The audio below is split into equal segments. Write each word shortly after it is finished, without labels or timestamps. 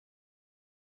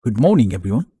Good morning,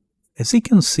 everyone. As you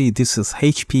can see, this is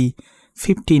HP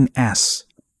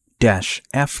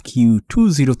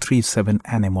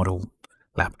 15s-fq2037na model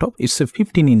laptop. It's a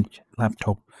 15-inch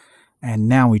laptop, and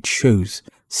now it shows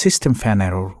system fan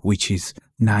error, which is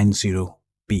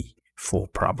 90B for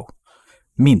Bravo.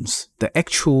 Means the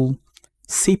actual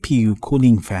CPU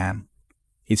cooling fan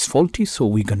is faulty, so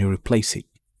we're going to replace it.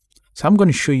 So I'm going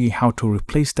to show you how to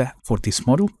replace that for this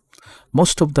model.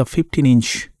 Most of the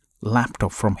 15-inch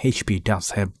laptop from HP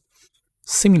does have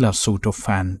similar sort of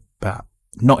fan, but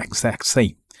not exact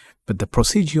same, but the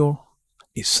procedure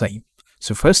is same.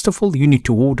 So first of all, you need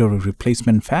to order a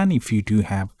replacement fan. If you do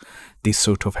have this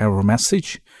sort of error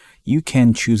message, you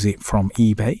can choose it from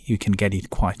eBay. You can get it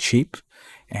quite cheap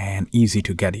and easy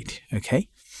to get it. Okay,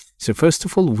 so first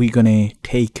of all, we're gonna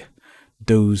take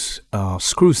those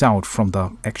screws out from the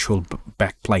actual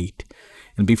back plate,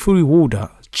 and before you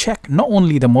order, check not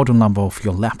only the model number of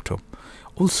your laptop,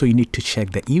 also you need to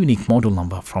check the unique model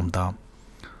number from the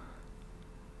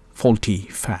faulty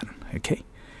fan. Okay,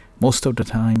 most of the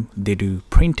time they do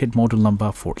printed model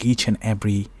number for each and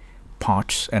every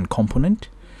parts and component,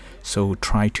 so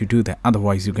try to do that,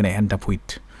 otherwise you're going to end up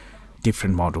with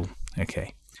different model.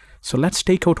 Okay, so let's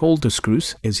take out all the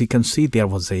screws. As you can see, there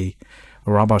was a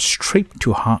rubber strip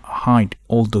to hide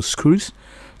all those screws,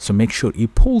 so make sure you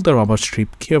pull the rubber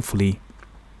strip carefully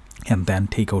and then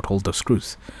take out all the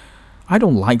screws. I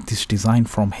don't like this design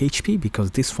from HP because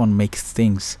this one makes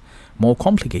things more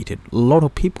complicated. A lot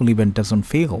of people even doesn't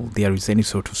feel there is any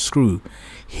sort of screw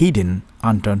hidden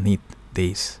underneath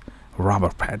this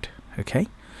rubber pad. Okay,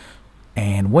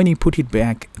 and when you put it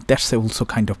back, that's also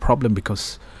kind of problem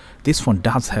because this one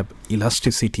does have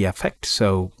elasticity effect,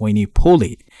 so when you pull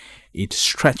it, it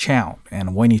stretch out,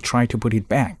 and when you try to put it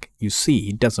back, you see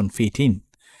it doesn't fit in.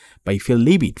 But if you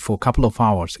leave it for a couple of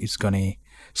hours, it's gonna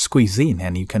squeeze in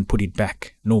and you can put it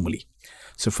back normally.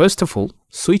 So first of all,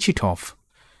 switch it off,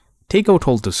 take out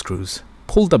all the screws,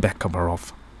 pull the back cover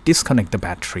off, disconnect the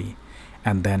battery,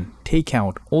 and then take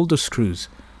out all the screws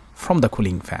from the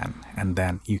cooling fan, and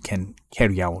then you can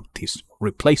carry out this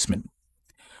replacement.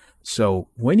 So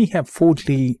when you have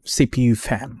faulty CPU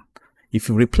fan, if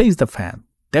you replace the fan,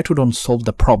 that wouldn't solve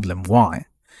the problem. Why?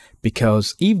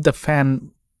 Because if the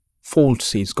fan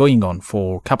faults is going on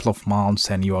for a couple of months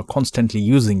and you are constantly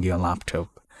using your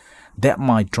laptop, that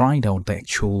might dry out the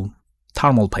actual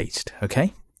thermal paste.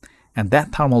 Okay, and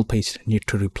that thermal paste need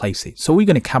to replace it. So we're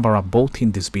going to cover up both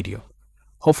in this video.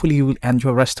 Hopefully you will enjoy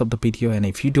the rest of the video, and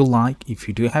if you do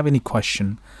have any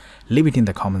question, leave it in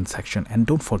the comment section and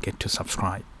don't forget to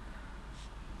subscribe.